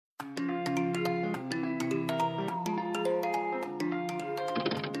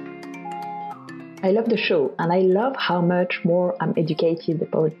I love the show and I love how much more I'm educated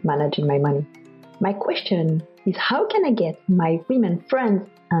about managing my money. My question is, how can I get my women friends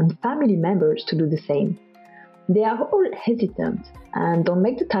and family members to do the same? They are all hesitant and don't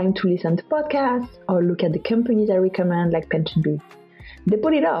make the time to listen to podcasts or look at the companies I recommend like PensionBee. They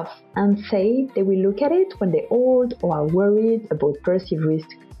put it off and say they will look at it when they're old or are worried about perceived risk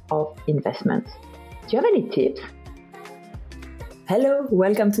of investments. Do you have any tips? Hello,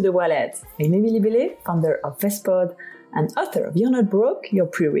 welcome to The Wallet. I'm Emily Bellet, founder of Vestpod and author of You're Not Broke, You're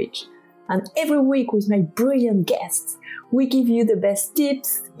Pre-Rich. And every week with my brilliant guests, we give you the best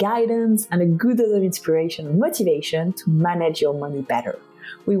tips, guidance, and a good dose of inspiration and motivation to manage your money better.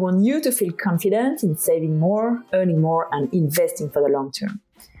 We want you to feel confident in saving more, earning more, and investing for the long term.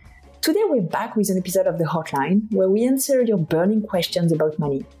 Today we're back with an episode of the Hotline where we answer your burning questions about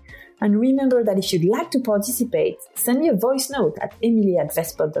money. And remember that if you'd like to participate, send me a voice note at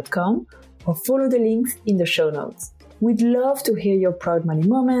emily@vestpod.com or follow the links in the show notes. We'd love to hear your proud money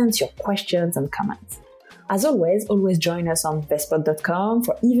moments, your questions and comments. As always join us on vestpod.com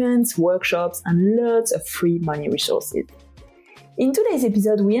for events, workshops and lots of free money resources. In today's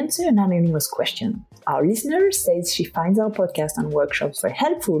episode, we answer an anonymous question. Our listener says she finds our podcast and workshops very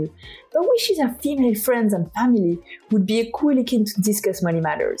helpful, but wishes her female friends and family would be equally keen to discuss money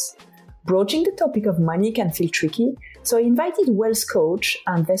matters. Broaching the topic of money can feel tricky, so I invited wealth coach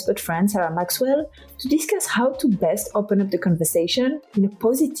and Vestpod friend Sarah Maxwell to discuss how to best open up the conversation in a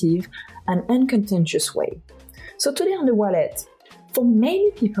positive and uncontentious way. So today on The Wallet, for many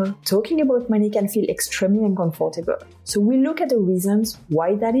people, talking about money can feel extremely uncomfortable. So we look at the reasons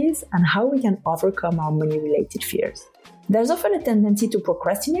why that is and how we can overcome our money-related fears. There's often a tendency to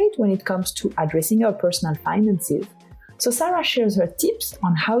procrastinate when it comes to addressing our personal finances. So Sarah shares her tips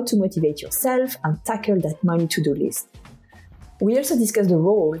on how to motivate yourself and tackle that money to-do list. We also discuss the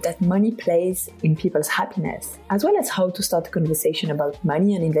role that money plays in people's happiness, as well as how to start a conversation about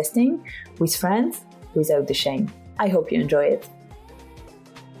money and investing with friends without the shame. I hope you enjoy it.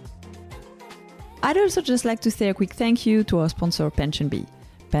 I'd also just like to say a quick thank you to our sponsor, PensionBee.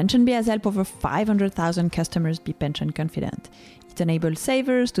 PensionBee has helped over 500,000 customers be pension confident. It enables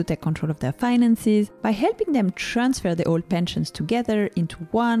savers to take control of their finances by helping them transfer their old pensions together into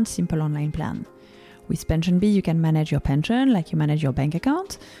one simple online plan. With PensionBee, you can manage your pension like you manage your bank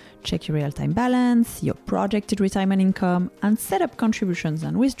account, check your real-time balance, your projected retirement income, and set up contributions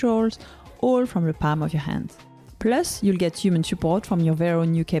and withdrawals all from the palm of your hand. Plus, you'll get human support from your very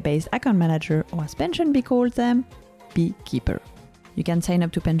own UK-based account manager, or as PensionBee calls them, Beekeeper. You can sign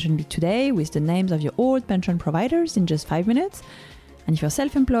up to PensionBee today with the names of your old pension providers in just 5 minutes. And if you're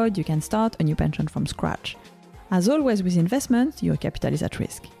self-employed, you can start a new pension from scratch. As always with investment, your capital is at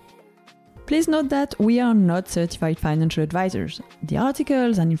risk. Please note that we are not certified financial advisors. The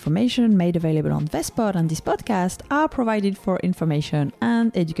articles and information made available on Vestpod and this podcast are provided for information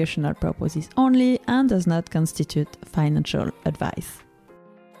and educational purposes only and does not constitute financial advice.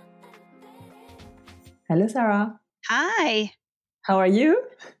 Hello, Sarah. Hi. How are you?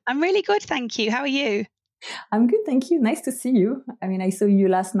 I'm really good, thank you. How are you? I'm good, thank you. Nice to see you. I saw you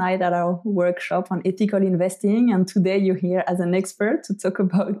last night at our workshop on ethical investing, and today you're here as an expert to talk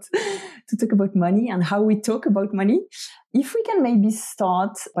about money and how we talk about money. If we can maybe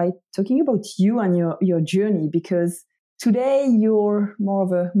start by talking about you and your journey, because today you're more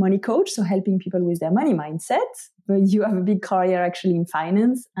of a money coach, so helping people with their money mindset, but you have a big career actually in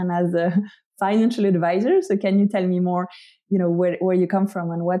finance and as a financial advisor. So can you tell me more, where you come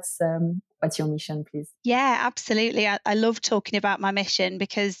from and what's your mission, please? Yeah, absolutely. I love talking about my mission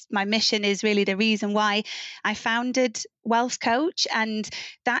because my mission is really the reason why I founded Wealth Coach, and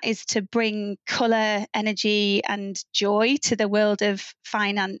that is to bring colour, energy and joy to the world of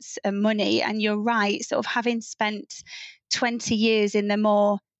finance and money. And you're right, sort of having spent 20 years in the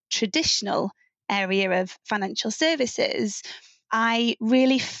more traditional area of financial services, I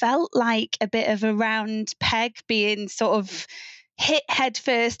really felt like a bit of a round peg being sort of hit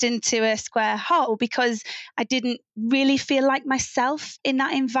headfirst into a square hole because I didn't really feel like myself in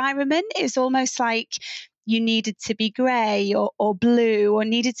that environment. It was almost like you needed to be grey or blue, or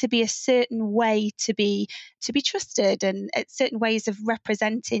needed to be a certain way to be trusted, and certain ways of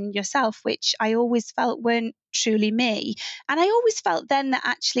representing yourself, which I always felt weren't truly me. And I always felt then that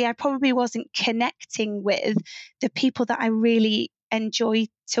actually I probably wasn't connecting with the people that I really enjoy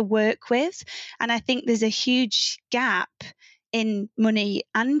to work with. And I think there's a huge gap in money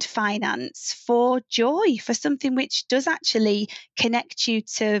and finance for joy, for something which does actually connect you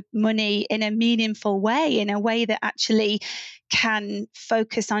to money in a meaningful way, in a way that actually can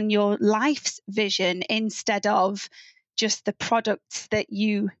focus on your life's vision instead of just the products that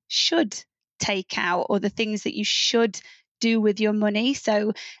you should take out or the things that you should do with your money.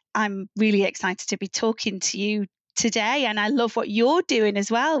 So I'm really excited to be talking to you today, and I love what you're doing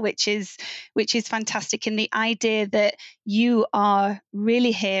as well, which is fantastic. And the idea that you are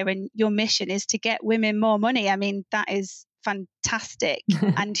really here and your mission is to get women more money. I mean, that is fantastic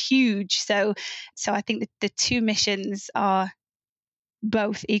and huge. So I think that the two missions are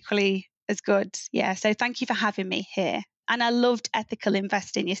both equally as good. Yeah. So thank you for having me here. And I loved ethical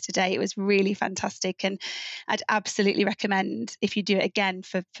investing yesterday. It was really fantastic. And I'd absolutely recommend, if you do it again,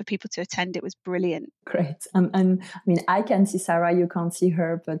 for people to attend. It was brilliant. Great. And I mean, I can see Sarah, you can't see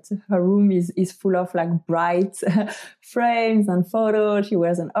her, but her room is full of like bright frames and photos. She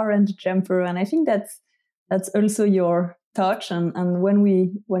wears an orange jumper. And I think that's also your touch. And when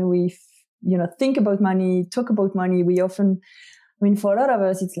we think about money, talk about money, we often, I mean, for a lot of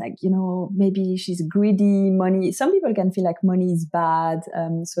us, it's like, maybe she's greedy. Money. Some people can feel like money is bad.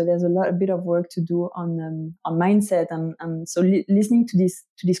 So there's a bit of work to do on mindset. And so listening to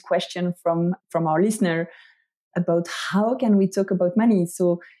this question from our listener about how can we talk about money.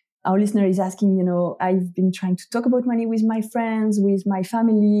 So our listener is asking, I've been trying to talk about money with my friends, with my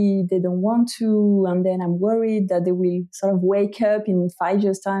family. They don't want to. And then I'm worried that they will sort of wake up in 5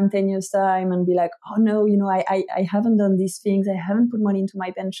 years time, 10 years time and be like, oh no, I haven't done these things. I haven't put money into my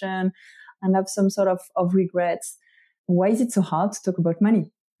pension and have some sort of regrets. Why is it so hard to talk about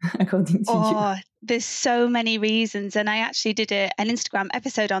money, according to you? There's so many reasons. And I actually did an Instagram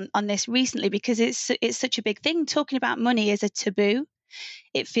episode on this recently because it's such a big thing. Talking about money is a taboo.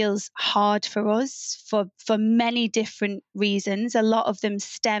 It feels hard for us for many different reasons. A lot of them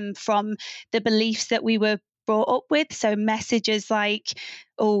stem from the beliefs that we were brought up with. So messages like,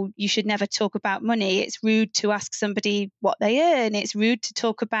 oh, you should never talk about money. It's rude to ask somebody what they earn. It's rude to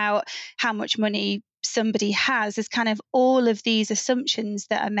talk about how much money somebody has. There's kind of all of these assumptions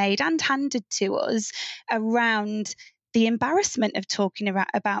that are made and handed to us around the embarrassment of talking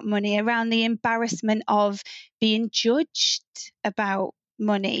about money, around the embarrassment of being judged about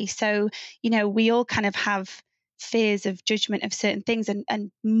money. So, we all kind of have fears of judgment of certain things,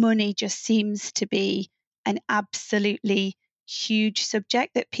 and money just seems to be an absolutely huge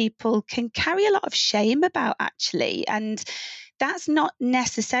subject that people can carry a lot of shame about, actually. And that's not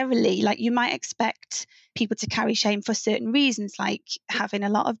necessarily, like, you might expect people to carry shame for certain reasons, like having a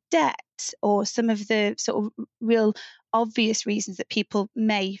lot of debt or some of the sort of real obvious reasons that people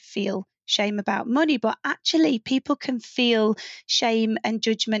may feel shame about money. But actually, people can feel shame and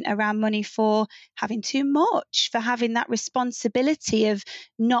judgment around money for having too much, for having that responsibility of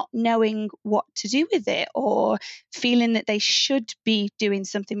not knowing what to do with it, or feeling that they should be doing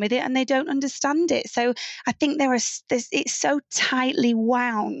something with it and they don't understand it. So I think it's so tightly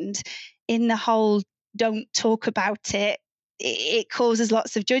wound in the whole don't talk about it. It causes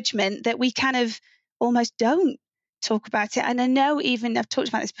lots of judgment that we kind of almost don't talk about it. And I know, even I've talked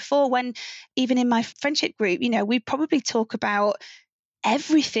about this before, when even in my friendship group, we probably talk about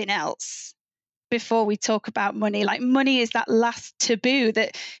everything else before we talk about money. Like, money is that last taboo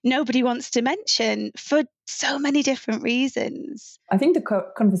that nobody wants to mention for so many different reasons. I think the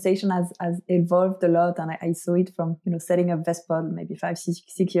conversation has evolved a lot, and I saw it from setting up Vestpod maybe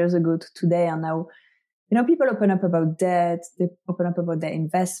 5-6 years ago to today, and now people open up about debt, they open up about their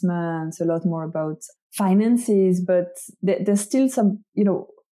investments, a lot more about finances, but there's still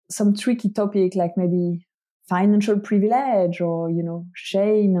some tricky topic, like maybe financial privilege or,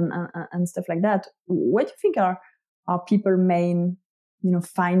 shame and stuff like that. What do you think are people's main,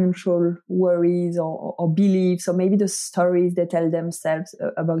 financial worries or beliefs, or maybe the stories they tell themselves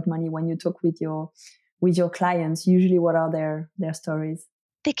about money when you talk with your clients? Usually, what are their stories?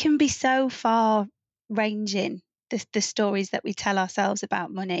 They can be so far ranging, the stories that we tell ourselves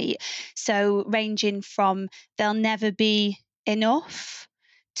about money. So ranging from there'll never be enough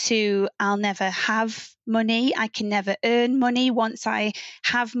to I'll never have money, I can never earn money. Once I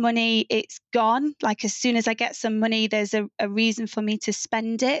have money, it's gone. Like, as soon as I get some money, there's a reason for me to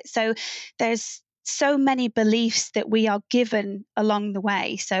spend it. So there's so many beliefs that we are given along the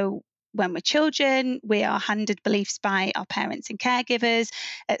way. So when we're children, we are handed beliefs by our parents and caregivers,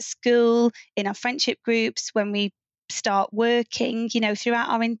 at school, in our friendship groups, when we start working, throughout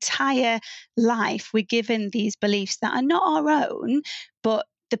our entire life, we're given these beliefs that are not our own, but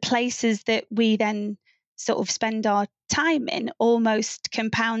the places that we then sort of spend our time in almost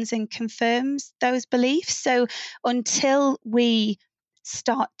compounds and confirms those beliefs. So until we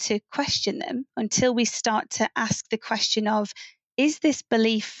start to question them, until we start to ask the question of, is this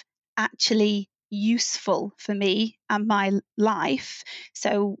belief actually useful for me and my life.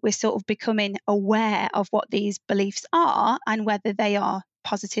 So we're sort of becoming aware of what these beliefs are and whether they are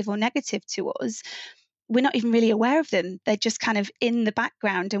positive or negative to us. We're not even really aware of them. They're just kind of in the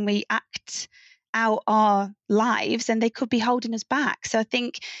background, and we act out our lives and they could be holding us back. So I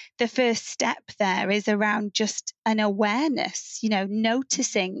think the first step there is around just an awareness,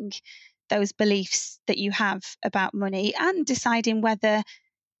 noticing those beliefs that you have about money and deciding whether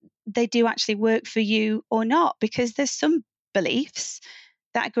they do actually work for you or not, because there's some beliefs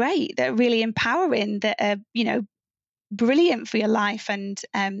that are great, that are really empowering, that are, brilliant for your life and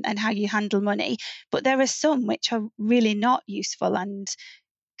how you handle money. But there are some which are really not useful and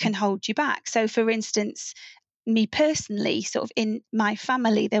can hold you back. So for instance, me personally, sort of in my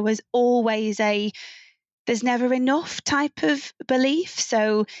family, there was always there's never enough type of belief.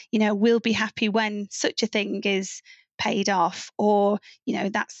 So, we'll be happy when such a thing is paid off, or,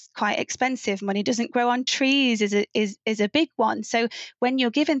 that's quite expensive. Money doesn't grow on trees is a big one. So when you're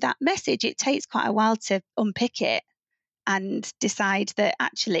given that message, it takes quite a while to unpick it and decide that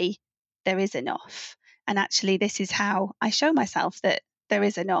actually there is enough. And actually, this is how I show myself that there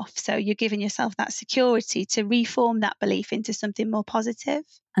is enough. So you're giving yourself that security to reform that belief into something more positive.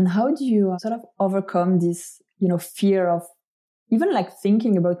 And how do you sort of overcome this, fear of even like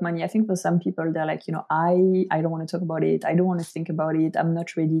thinking about money? I think for some people, they're like, I don't want to talk about it. I don't want to think about it. I'm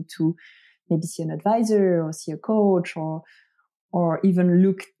not ready to maybe see an advisor or see a coach or even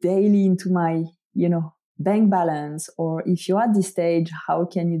look daily into my, bank balance. Or if you're at this stage, how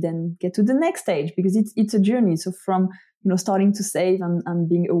can you then get to the next stage? Because it's a journey. So from, starting to save and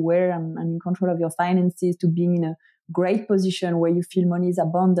being aware and in control of your finances, to being in a great position where you feel money is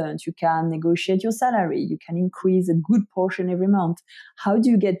abundant, you can negotiate your salary, you can increase a good portion every month. How do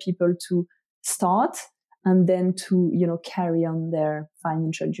you get people to start and then to, carry on their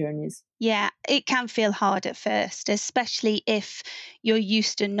financial journeys? Yeah, it can feel hard at first, especially if you're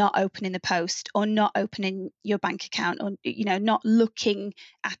used to not opening the post or not opening your bank account, or, not looking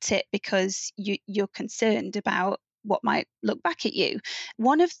at it because you're concerned about what might look back at you.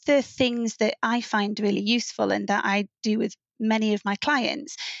 One of the things that I find really useful and that I do with many of my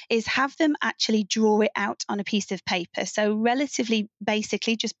clients is have them actually draw it out on a piece of paper. So relatively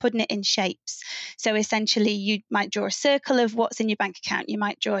basically just putting it in shapes. So essentially you might draw a circle of what's in your bank account. You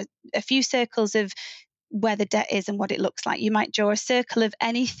might draw a few circles of where the debt is and what it looks like. You might draw a circle of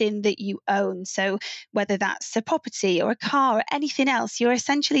anything that you own. So whether that's a property or a car or anything else, you're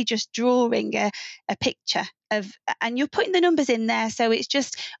essentially just drawing a picture of, and you're putting the numbers in there. So it's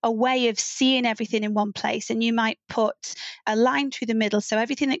just a way of seeing everything in one place. And you might put a line through the middle. So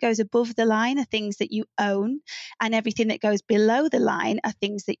everything that goes above the line are things that you own, and everything that goes below the line are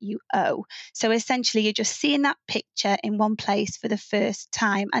things that you owe. So essentially you're just seeing that picture in one place for the first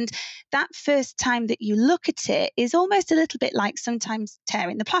time. And that first time that you look at it is almost a little bit like sometimes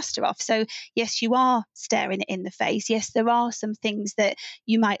tearing the plaster off. So yes, you are staring it in the face. Yes, there are some things that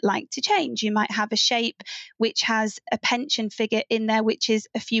you might like to change. You might have a shape which has a pension figure in there, which is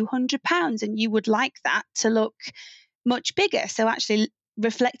a few £100s, and you would like that to look much bigger. So actually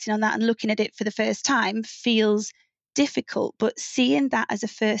reflecting on that and looking at it for the first time feels difficult, but seeing that as a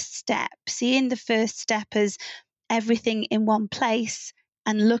first step, seeing the first step as everything in one place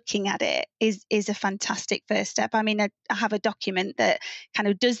and looking at it is a fantastic first step. I mean, I have a document that kind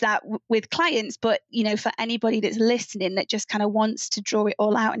of does that with clients, but for anybody that's listening that just kind of wants to draw it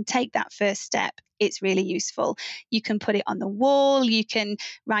all out and take that first step, it's really useful. You can put it on the wall, you can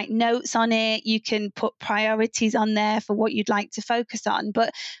write notes on it, you can put priorities on there for what you'd like to focus on.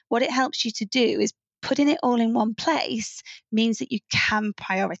 But what it helps you to do is putting it all in one place means that you can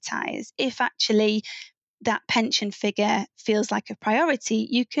prioritize. If actually that pension figure feels like a priority,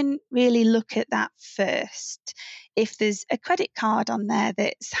 you can really look at that first. If there's a credit card on there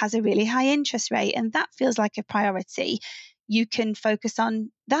that has a really high interest rate and that feels like a priority, you can focus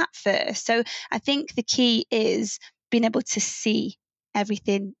on that first. So I think the key is being able to see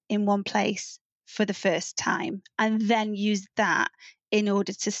everything in one place for the first time and then use that in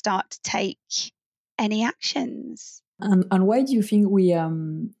order to start to take any actions. And why do you think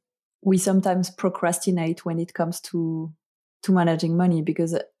we sometimes procrastinate when it comes to managing money?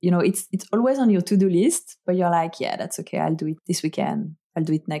 Because it's always on your to-do list, but you're like, yeah, that's okay, I'll do it this weekend, I'll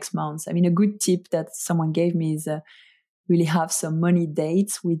do it next month. I mean, a good tip that someone gave me is really have some money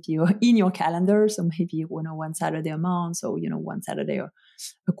dates with you in your calendar. So maybe one Saturday a month, or one Saturday or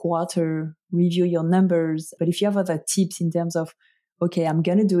a quarter, review your numbers. But if you have other tips in terms of, okay, I'm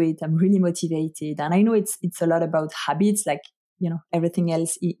gonna do it, I'm really motivated, and I know it's a lot about habits, like everything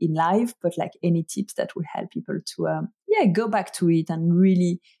else in life, but like any tips that would help people to go back to it and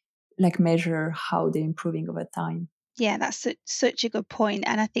really measure how they're improving over time? Yeah, that's such a good point.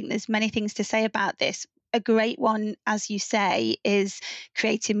 And I think there's many things to say about this. A great one, as you say, is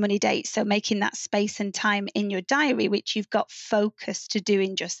creating money dates. So making that space and time in your diary, which you've got focus to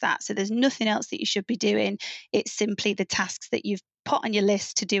doing just that. So there's nothing else that you should be doing. It's simply the tasks that you've put on your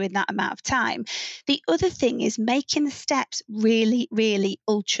list to do in that amount of time. The other thing is making the steps really, really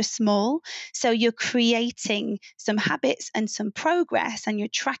ultra small. So you're creating some habits and some progress, and you're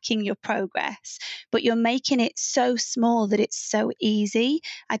tracking your progress, but you're making it so small that it's so easy.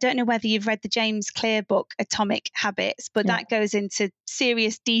 I don't know whether you've read the James Clear book, Atomic Habits, but that goes into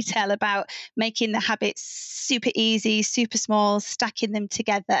serious detail about making the habits super easy, super small, stacking them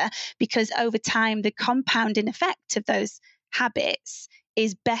together, because over time, the compounding effect of those habits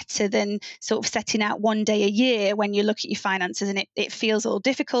is better than sort of setting out one day a year when you look at your finances and it feels all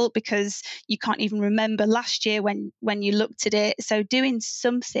difficult because you can't even remember last year when you looked at it. So doing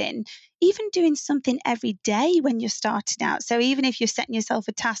something every day when you're starting out. So even if you're setting yourself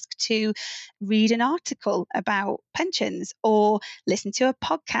a task to read an article about pensions or listen to a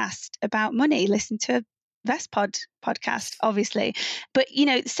podcast about money, listen to a Vestpod podcast, obviously. But,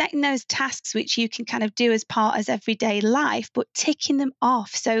 setting those tasks which you can kind of do as part of everyday life, but ticking them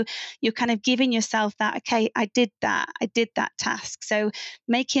off. So you're kind of giving yourself that, okay, I did that task. So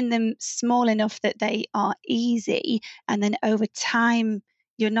making them small enough that they are easy. And then over time,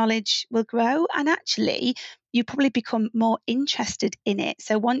 your knowledge will grow. And actually, you probably become more interested in it.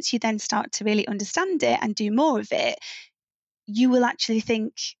 So once you then start to really understand it and do more of it, you will actually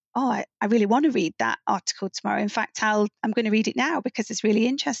think, oh, I really want to read that article tomorrow. In fact, I'm going to read it now because it's really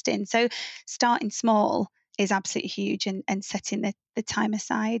interesting. So starting small is absolutely huge, and setting the time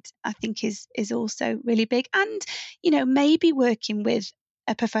aside, I think is also really big. And, maybe working with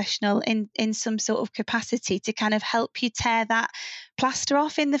a professional in some sort of capacity to kind of help you tear that plaster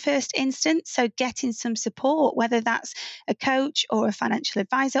off in the first instance. So getting some support, whether that's a coach or a financial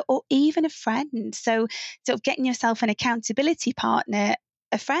advisor or even a friend. So sort of getting yourself an accountability partner,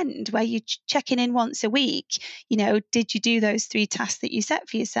 a friend, where you checking in once a week. Did you do those 3 tasks that you set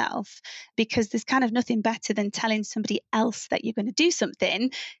for yourself? Because there's kind of nothing better than telling somebody else that you're going to do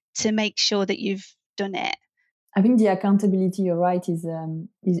something to make sure that you've done it. I think the accountability, you're right, is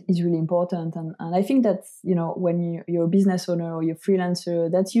really important. And I think that's, when you're a business owner or you're a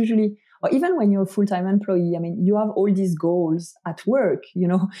freelancer, that's usually, or even when you're a full-time employee, I mean, you have all these goals at work,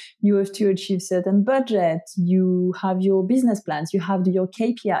 you have to achieve certain budget, you have your business plans, you have your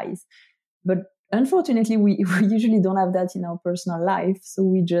KPIs. But unfortunately, we usually don't have that in our personal life. So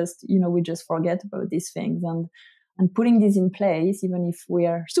we just forget about these things. And putting this in place, even if we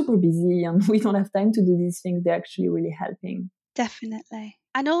are super busy and we don't have time to do these things, they're actually really helping. Definitely.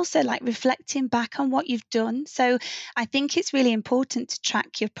 And also reflecting back on what you've done. So I think it's really important to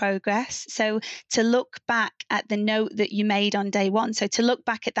track your progress. So to look back at the note that you made on day one. So to look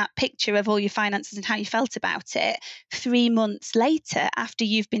back at that picture of all your finances and how you felt about it 3 months later, after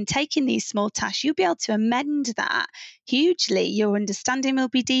you've been taking these small tasks, you'll be able to amend that hugely. Your understanding will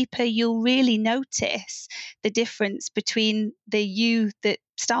be deeper. You'll really notice the difference between the you that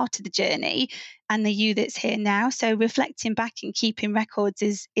started the journey and the you that's here now. So reflecting back and keeping records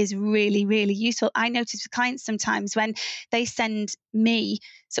is really, really useful. I notice with clients sometimes when they send me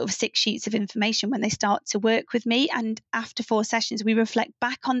sort of 6 sheets of information when they start to work with me, and after 4 sessions we reflect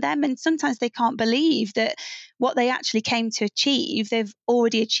back on them, and sometimes they can't believe that what they actually came to achieve, they've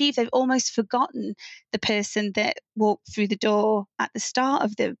already achieved. They've almost forgotten the person that walked through the door at the start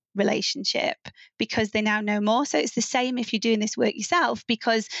of the relationship because they now know more. So it's the same if you're doing this work yourself,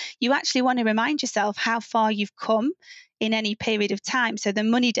 because you actually want to remind yourself how far you've come in any period of time. So the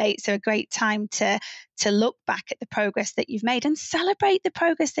money dates are a great time to look back at the progress that you've made and celebrate the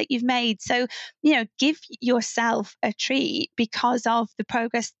progress that you've made. So, give yourself a treat because of the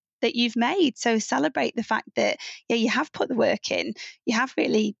progress that you've made. So celebrate the fact that, you have put the work in. You have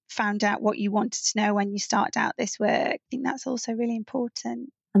really found out what you wanted to know when you started out this work. I think that's also really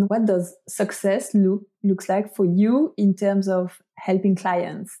important. And what does success looks like for you in terms of helping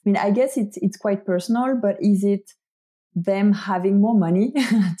clients? I mean, I guess it's quite personal, but is it them having more money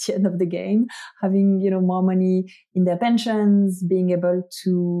at the end of the game, having, more money in their pensions, being able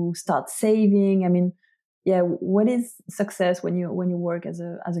to start saving? I mean, what is success when you work as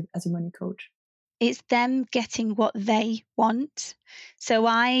a money coach? It's them getting what they want. So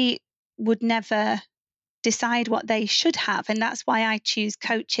I would never decide what they should have. And that's why I choose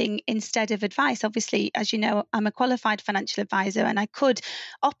coaching instead of advice. Obviously, as you know, I'm a qualified financial advisor and I could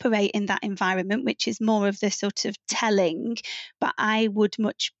operate in that environment, which is more of the sort of telling, but I would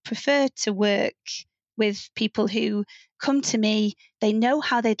much prefer to work with people who come to me. They know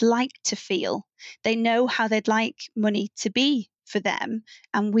how they'd like to feel. They know how they'd like money to be for them.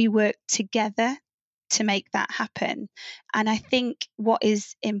 And we work together to make that happen. And I think what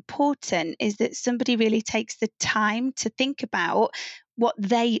is important is that somebody really takes the time to think about what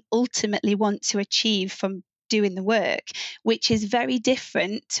they ultimately want to achieve from doing the work, which is very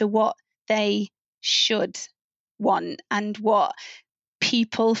different to what they should want and what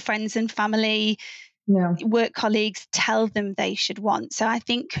people, friends and family, work colleagues tell them they should want. So I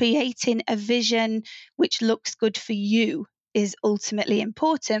think creating a vision which looks good for you is ultimately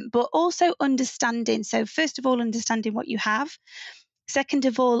important, but also understanding. So first of all, understanding what you have. Second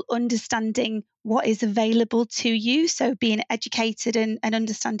of all, understanding what is available to you. So being educated and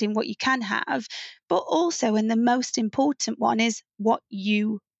understanding what you can have, but also, and the most important one, is what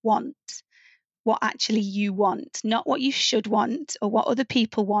you want. What actually you want, not what you should want or what other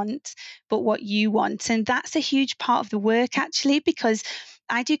people want, but what you want. And that's a huge part of the work, actually, because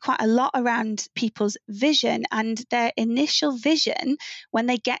I do quite a lot around people's vision and their initial vision. When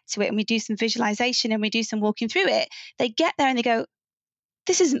they get to it and we do some visualization and we do some walking through it, they get there and they go,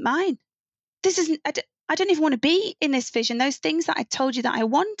 this isn't mine. This isn't, I don't even want to be in this vision. Those things that I told you that I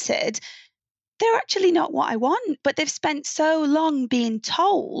wanted, they're actually not what I want, but they've spent so long being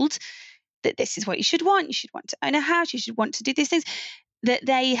told that this is what you should want. You should want to own a house. You should want to do these things, that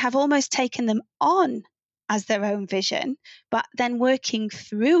they have almost taken them on as their own vision. But then working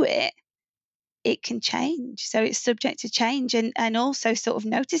through it, it can change. So it's subject to change. And also sort of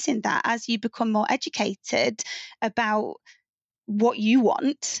noticing that as you become more educated about what you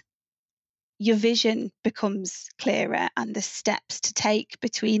want, your vision becomes clearer and the steps to take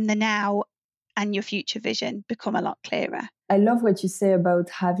between the now and your future vision become a lot clearer. I love what you say about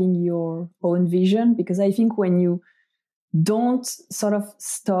having your own vision, because I think when you don't sort of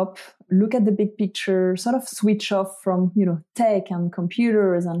stop, look at the big picture, sort of switch off from, tech and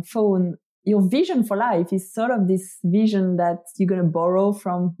computers and phone, your vision for life is sort of this vision that you're going to borrow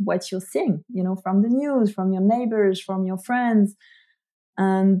from what you're seeing, from the news, from your neighbors, from your friends.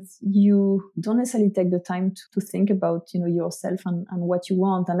 And you don't necessarily take the time to think about, yourself and what you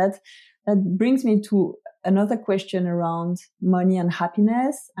want. And that brings me to another question around money and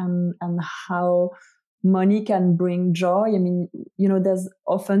happiness and how money can bring joy. I mean, there's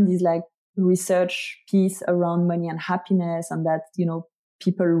often this like research piece around money and happiness, and that,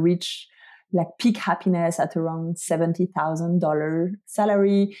 people reach like peak happiness at around $70,000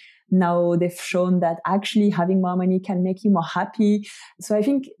 salary. Now they've shown that actually having more money can make you more happy. So I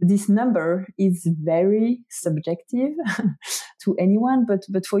think this number is very subjective to anyone.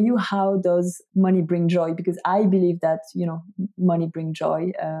 But for you, how does money bring joy? Because I believe that, money brings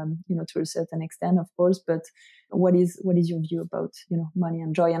joy, to a certain extent, of course. But what is your view about, money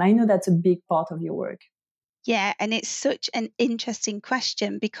and joy? And I know that's a big part of your work. Yeah, and it's such an interesting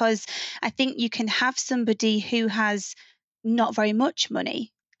question, because I think you can have somebody who has not very much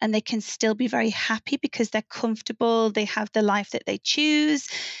money and they can still be very happy because they're comfortable, they have the life that they choose,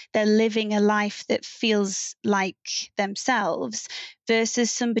 they're living a life that feels like themselves,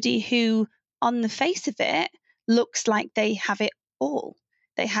 versus somebody who, on the face of it, looks like they have it all.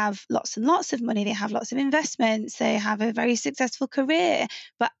 They have lots and lots of money, they have lots of investments, they have a very successful career,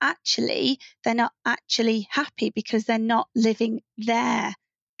 but actually they're not actually happy because they're not living their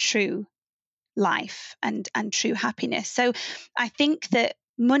true life and true happiness. So I think that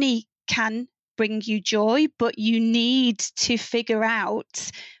money can bring you joy, but you need to figure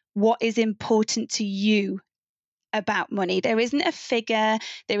out what is important to you about money. There isn't a figure,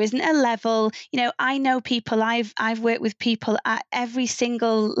 there isn't a level. I know people, I've worked with people at every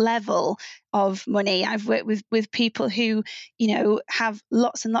single level of money. I've worked with people who, have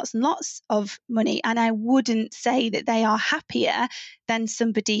lots and lots and lots of money, and I wouldn't say that they are happier than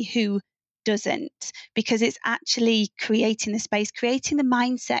somebody who doesn't, because it's actually creating the space, creating the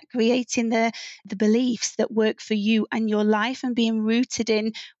mindset, creating the beliefs that work for you and your life, and being rooted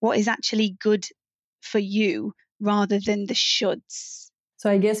in what is actually good for you rather than the shoulds. So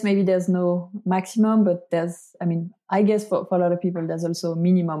I guess maybe there's no maximum, but I guess for a lot of people, there's also a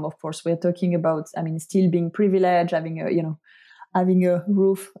minimum. Of course, we're talking about, still being privileged, having a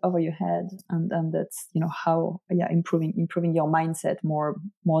roof over your head, and that's, how, improving your mindset more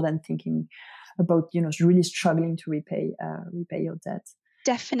than thinking about, really struggling to repay your debt.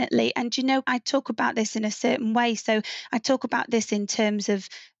 Definitely. And, I talk about this in a certain way. So I talk about this in terms of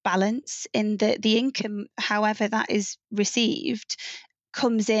balance in the income, however that is received.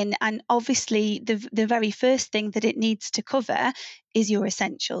 comes in, and obviously the very first thing that it needs to cover is your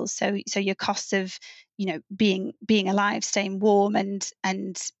essentials. So your costs of, being alive, staying warm,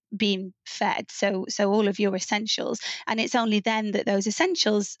 and being fed. So all of your essentials. And it's only then that those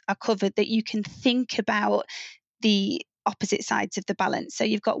essentials are covered that you can think about the opposite sides of the balance. So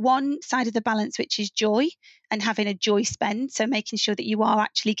you've got one side of the balance, which is joy and having a joy spend. So making sure that you are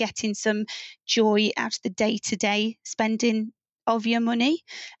actually getting some joy out of the day-to-day spending of your money.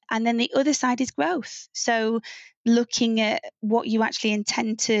 And then the other side is growth. So looking at what you actually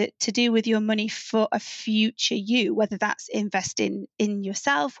intend to do with your money for a future you, whether that's investing in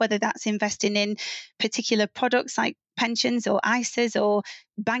yourself, whether that's investing in particular products like pensions or ISAs or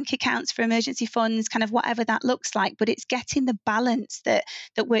bank accounts for emergency funds, kind of whatever that looks like. But it's getting the balance that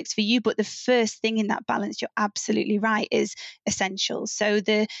works for you. But the first thing in that balance, you're absolutely right, is essentials. So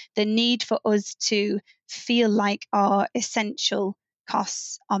the need for us to feel like our essential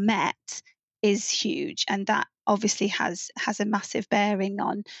costs are met is huge, and that obviously has a massive bearing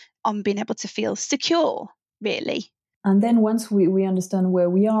on being able to feel secure, really. And then once we understand where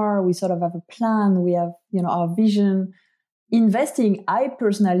we are, we sort of have a plan, we have, our vision. Investing, I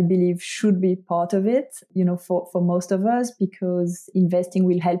personally believe, should be part of it, for most of us, because investing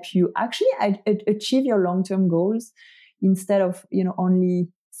will help you actually achieve your long-term goals instead of, only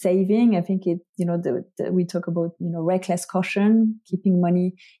saving. I think we talk about, reckless caution, keeping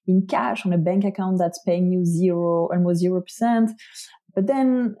money in cash on a bank account that's paying you almost 0%. But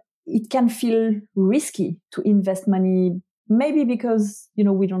then it can feel risky to invest money, maybe because,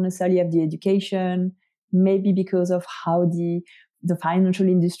 we don't necessarily have the education, maybe because of how the financial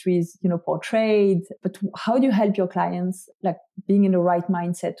industry is, portrayed. But how do you help your clients, like, being in the right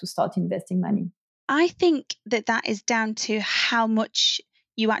mindset to start investing money? I think that is down to how much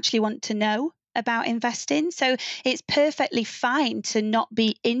you actually want to know about investing. So it's perfectly fine to not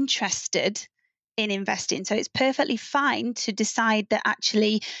be interested in investing. So it's perfectly fine to decide that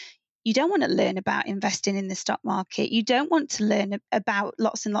actually you don't want to learn about investing in the stock market. You don't want to learn about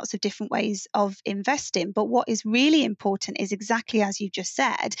lots and lots of different ways of investing. But what is really important is exactly as you just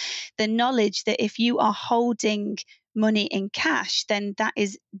said, the knowledge that if you are holding money in cash, then that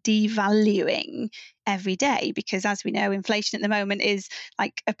is devaluing every day, because as we know, inflation at the moment is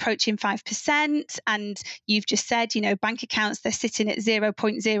like approaching 5%. And you've just said, bank accounts, they're sitting at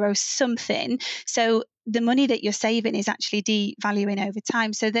 0.0 something. So the money that you're saving is actually devaluing over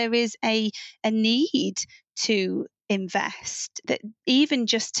time. So there is a need to invest, that even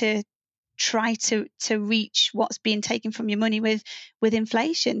just to try to reach what's being taken from your money with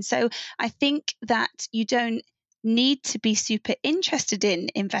inflation. So I think that you don't need to be super interested in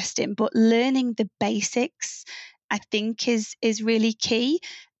investing, but learning the basics, I think, is really key.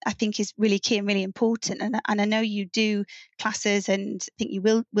 I think is really key and really important. And I know you do classes, and I think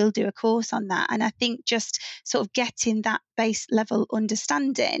you will do a course on that. And I think just sort of getting that base level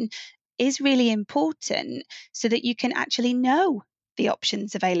understanding is really important, so that you can actually know the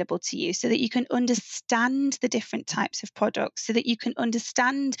options available to you, so that you can understand the different types of products, so that you can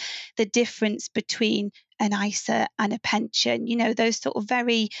understand the difference between an ISA and a pension, those sort of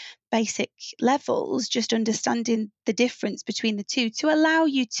very basic levels, just understanding the difference between the two to allow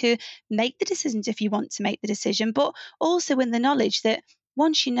you to make the decisions if you want to make the decision, but also in the knowledge that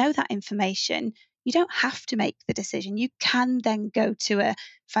once you know that information, you don't have to make the decision. You can then go to a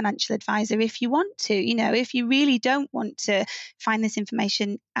financial advisor if you want to. If you really don't want to find this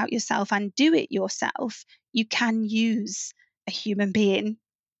information out yourself and do it yourself, you can use a human being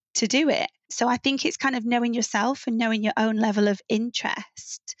to do it. So I think it's kind of knowing yourself and knowing your own level of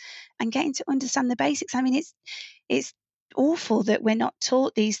interest and getting to understand the basics. I mean, it's awful that we're not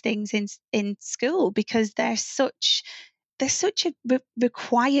taught these things in school, because they're such a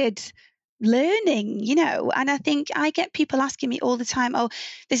required learning, and I think I get people asking me all the time, oh,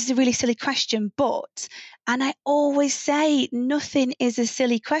 this is a really silly question, and I always say nothing is a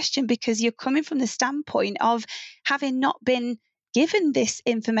silly question, because you're coming from the standpoint of having not been given this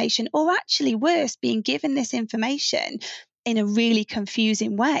information, or actually worse, being given this information in a really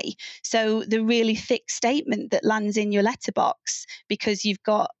confusing way. So the really thick statement that lands in your letterbox because you've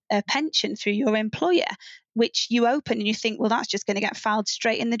got a pension through your employer, which you open and you think, well, that's just going to get filed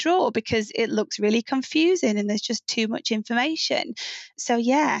straight in the drawer because it looks really confusing and there's just too much information. So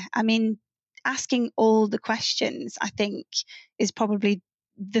yeah, I mean, asking all the questions, I think, is probably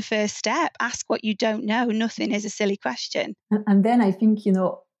the first step. Ask what you don't know. Nothing is a silly question. And then I think,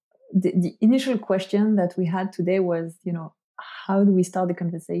 the initial question that we had today was, how do we start the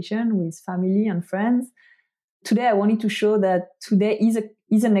conversation with family and friends? Today, I wanted to show that today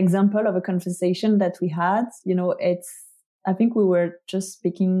is an example of a conversation that we had. I think we were just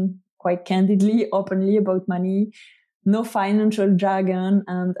speaking quite candidly, openly about money, no financial jargon.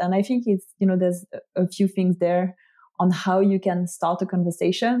 And I think it's, there's a few things there on how you can start a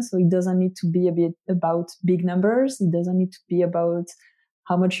conversation. So it doesn't need to be a bit about big numbers. It doesn't need to be about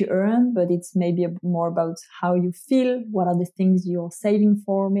how much you earn, but it's maybe more about how you feel. What are the things you're saving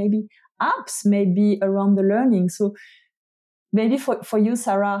for? Maybe apps, maybe around the learning. So maybe for you,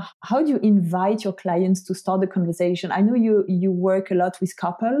 Sarah, how do you invite your clients to start the conversation? I know you work a lot with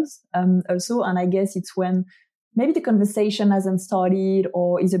couples also, and I guess it's when maybe the conversation hasn't started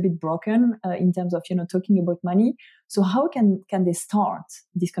or is a bit broken in terms of, talking about money. So how can they start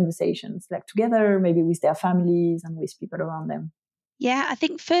these conversations, like together, maybe with their families and with people around them? Yeah, I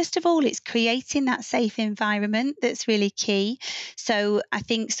think first of all, it's creating that safe environment that's really key. So I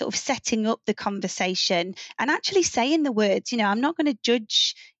think sort of setting up the conversation and actually saying the words, I'm not going to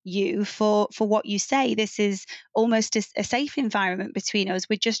judge you for what you say. This is almost a safe environment between us.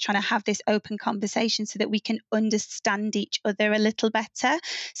 We're just trying to have this open conversation so that we can understand each other a little better.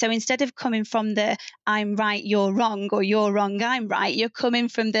 So instead of coming from the I'm right, you're wrong, or you're wrong, I'm right, you're coming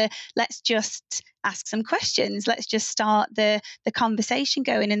from the let's just ask some questions. Let's just start the conversation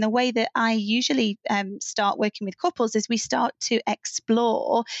going. And the way that I usually start working with couples is we start to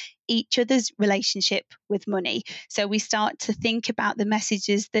explore each other's relationship with money. So we start to think about the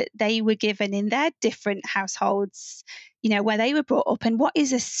messages that they were given in their different households, where they were brought up. And what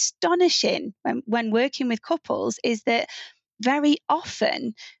is astonishing when working with couples is that very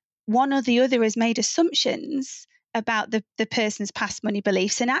often one or the other has made assumptions about the person's past money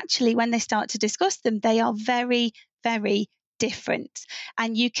beliefs. And actually, when they start to discuss them, they are very, very different.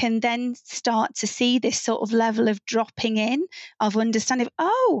 And you can then start to see this sort of level of dropping in of understanding,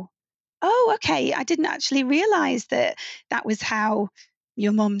 okay, I didn't actually realize that was how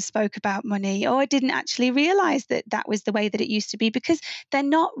your mum spoke about money, or I didn't actually realize that was the way that it used to be, because they're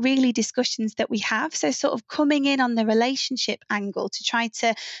not really discussions that we have. So sort of coming in on the relationship angle to try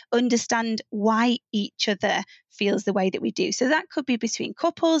to understand why each other feels the way that we do. So that could be between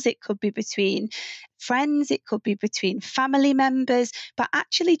couples, it could be between friends, it could be between family members, but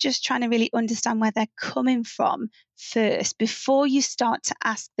actually just trying to really understand where they're coming from first before you start to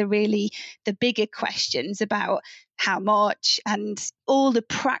ask the bigger questions about how much and all the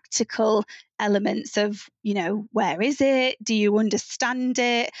practical elements of, where is it? Do you understand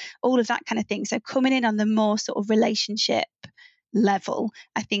it? All of that kind of thing. So coming in on the more sort of relationship level,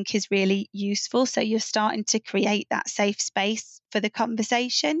 I think is really useful. So you're starting to create that safe space for the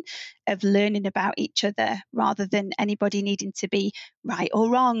conversation of learning about each other rather than anybody needing to be right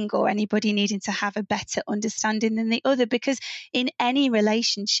or wrong or anybody needing to have a better understanding than the other. Because in any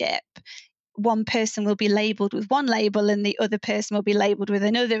relationship, one person will be labeled with one label and the other person will be labeled with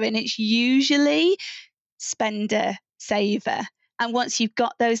another. And it's usually spender, saver. And once you've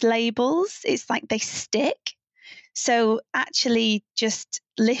got those labels, it's like they stick. So actually just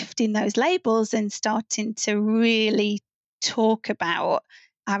lifting those labels and starting to really talk about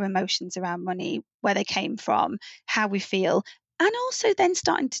our emotions around money, where they came from, how we feel, and also then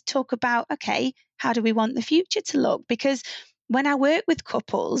starting to talk about, okay, how do we want the future to look? Because when I work with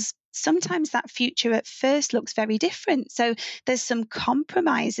couples, sometimes that future at first looks very different. So there's some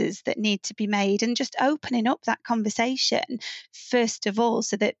compromises that need to be made, and just opening up that conversation first of all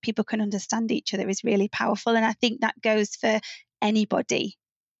so that people can understand each other is really powerful. And I think that goes for anybody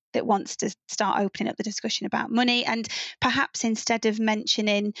that wants to start opening up the discussion about money. And perhaps instead of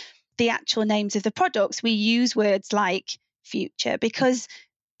mentioning the actual names of the products, we use words like future, because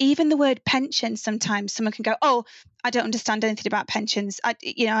even the word pension, sometimes someone can go, oh, I don't understand anything about pensions.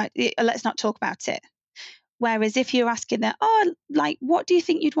 Let's not talk about it. Whereas if you're asking them, what do you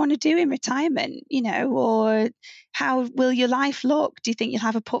think you'd want to do in retirement? Or how will your life look? Do you think you'll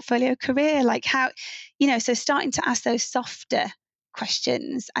have a portfolio career? Like how, so starting to ask those softer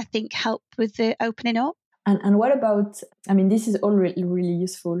questions, I think help with the opening up. And what about, this is all really, really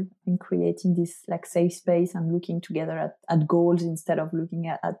useful in creating this like safe space and looking together at goals instead of looking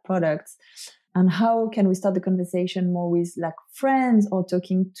at products. And how can we start the conversation more with like friends or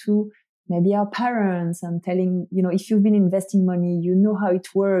talking to maybe our parents and telling, if you've been investing money, you know how it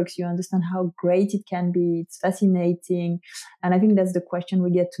works, you understand how great it can be, it's fascinating. And I think that's the question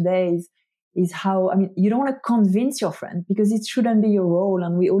we get today is how, you don't want to convince your friend because it shouldn't be your role,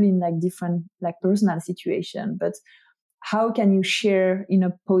 and we're all in like different like personal situation, but how can you share in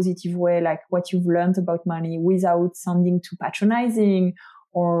a positive way like what you've learned about money without sounding too patronizing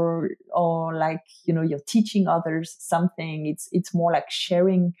or like, you're teaching others something. It's more like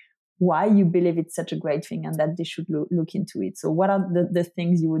sharing why you believe it's such a great thing and that they should look into it. So what are the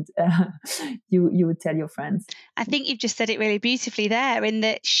things you would you would tell your friends? I think you've just said it really beautifully there, in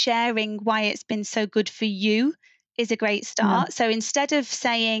that sharing why it's been so good for you is a great start. Yeah. So instead of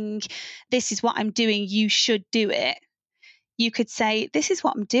saying, this is what I'm doing, you should do it, you could say, this is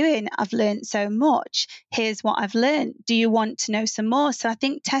what I'm doing. I've learned so much. Here's what I've learned. Do you want to know some more? So I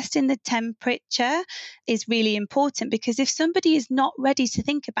think testing the temperature is really important, because if somebody is not ready to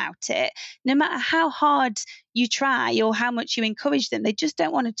think about it, no matter how hard you try or how much you encourage them, they just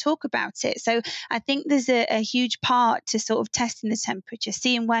don't want to talk about it. So I think there's a huge part to sort of testing the temperature,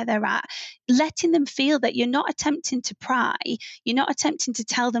 seeing where they're at, letting them feel that you're not attempting to pry, you're not attempting to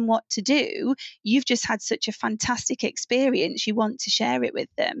tell them what to do. You've just had such a fantastic experience. You want to share it with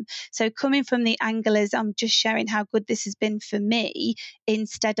them. So coming from the angle is, I'm just sharing how good this has been for me,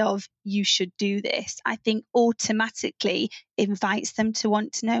 instead of you should do this, I think automatically invites them to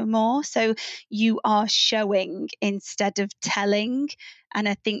want to know more. So you are showing instead of telling. And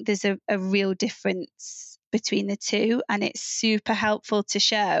I think there's a real difference between the two, and it's super helpful to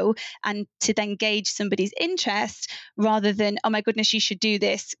show and to then gauge somebody's interest, rather than, oh my goodness, you should do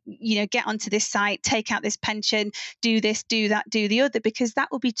this, get onto this site, take out this pension, do this, do that, do the other, because that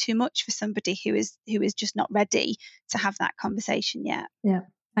will be too much for somebody who is just not ready to have that conversation yet. Yeah.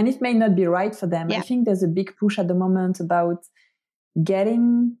 And it may not be right for them. Yeah. I think there's a big push at the moment about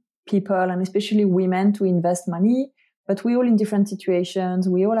getting people, and especially women, to invest money. But we're all in different situations.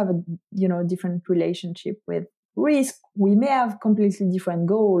 We all have a different relationship with risk. We may have completely different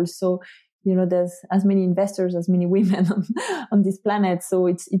goals. So, there's as many investors as many women on this planet. So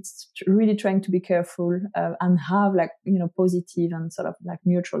it's really trying to be careful and have positive and sort of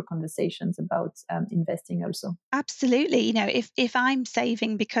neutral conversations about investing also. Absolutely. If I'm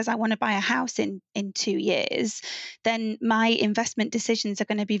saving because I want to buy a house in 2 years, then my investment decisions are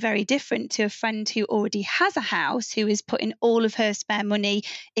going to be very different to a friend who already has a house, who is putting all of her spare money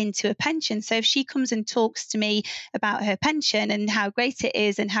into a pension. So if she comes and talks to me about her pension and how great it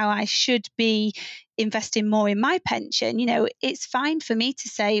is and how I should be investing more in my pension, it's fine for me to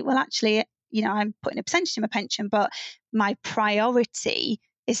say, well, actually, I'm putting a percentage in my pension, but my priority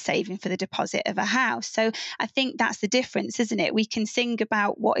is saving for the deposit of a house. So I think that's the difference, isn't it? We can sing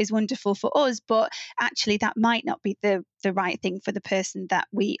about what is wonderful for us, but actually that might not be the right thing for the person that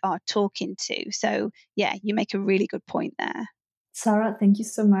we are talking to. So yeah, you make a really good point there. Sarah, thank you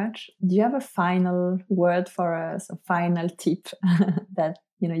so much. Do you have a final word for us, a final tip that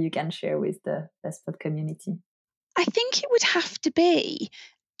you can share with the Vestpod community? I think it would have to be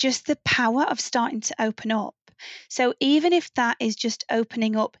just the power of starting to open up. So even if that is just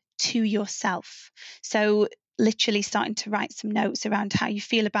opening up to yourself, so literally starting to write some notes around how you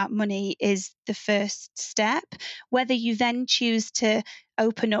feel about money is the first step. Whether you then choose to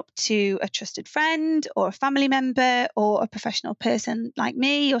open up to a trusted friend or a family member or a professional person like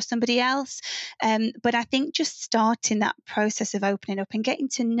me or somebody else. But I think just starting that process of opening up and getting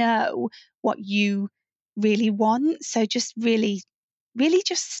to know what you really want. So just really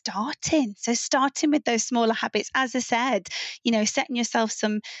just starting. So starting with those smaller habits, as I said, setting yourself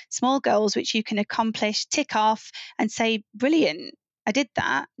some small goals which you can accomplish, tick off and say, brilliant, I did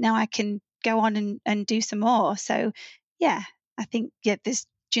that. Now I can go on and do some more. So yeah, I think, do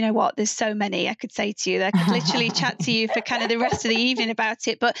you know what? There's so many I could say to you. I could literally chat to you for kind of the rest of the evening about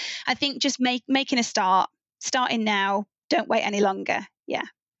it. But I think just making a starting now, don't wait any longer. Yeah.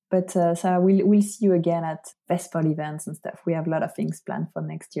 But Sarah, we'll see you again at Vestpod events and stuff. We have a lot of things planned for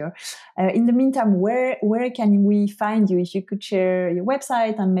next year. In the meantime, where can we find you? If you could share your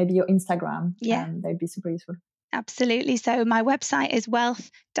website and maybe your Instagram, that'd be super useful. Absolutely. So my website is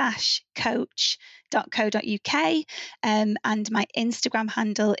wealth-coach.co.uk and my Instagram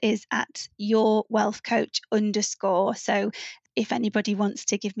handle is at yourwealthcoach_. So if anybody wants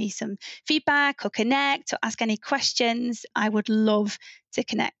to give me some feedback or connect or ask any questions, I would love to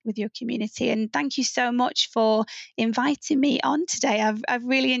connect with your community. And thank you so much for inviting me on today. I've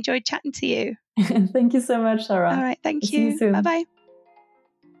really enjoyed chatting to you. Thank you so much, Sarah. All right. Thank you. See you soon. Bye-bye.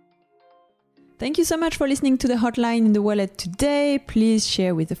 Thank you so much for listening to the Hotline in the Wallet today. Please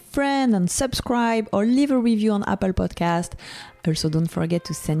share with a friend and subscribe or leave a review on Apple Podcast. Also, don't forget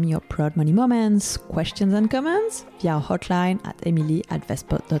to send me your proud money moments, questions and comments via our hotline at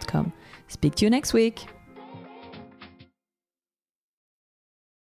emily@vestpod.com. Speak to you next week.